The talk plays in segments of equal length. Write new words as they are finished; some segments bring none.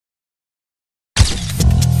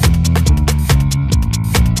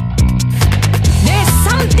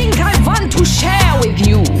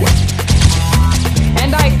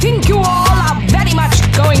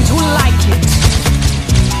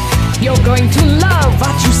to love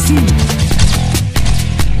what you see.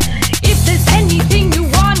 If there's anything you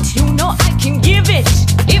want, you know I can give it.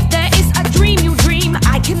 If there is a dream you dream,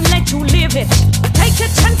 I can let you live it. Take a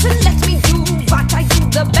chance and let me do what I do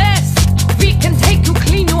the best. We can take you,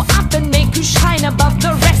 clean you up and make you shine above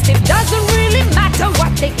the rest. It doesn't really matter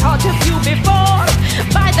what they thought of you before.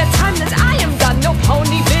 By the time that I am done, no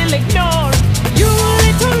pony will ignore. You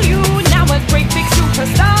little you, now a great big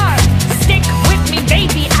superstar. Stick with me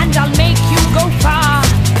baby and I'll make you go far.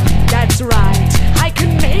 That's right, I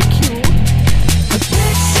can make you a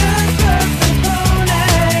picture perfect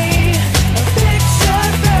pony. A picture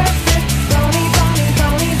perfect pony, pony,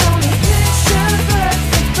 pony, pony. Picture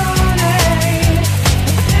perfect pony.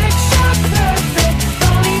 A picture perfect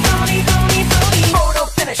pony, pony, pony, pony. Photo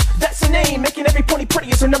finish, that's her name. Making every pony pretty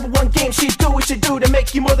is her #1 game. She do what she do to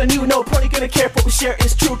make you more than you know. Pony gonna care if what we share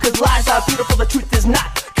is true, cause lies are beautiful, the truth is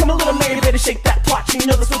not. Come a little Mary, better shake that twat. You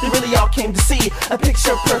know that's what they really all came to see. A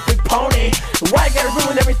picture perfect pony. Why you gotta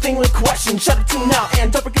ruin everything with questions? Shut it to now,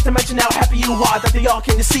 and don't forget to mention how happy you are that they all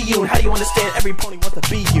came to see you. And how do you understand every pony wants to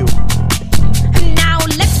be you? Now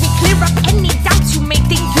let me clear up any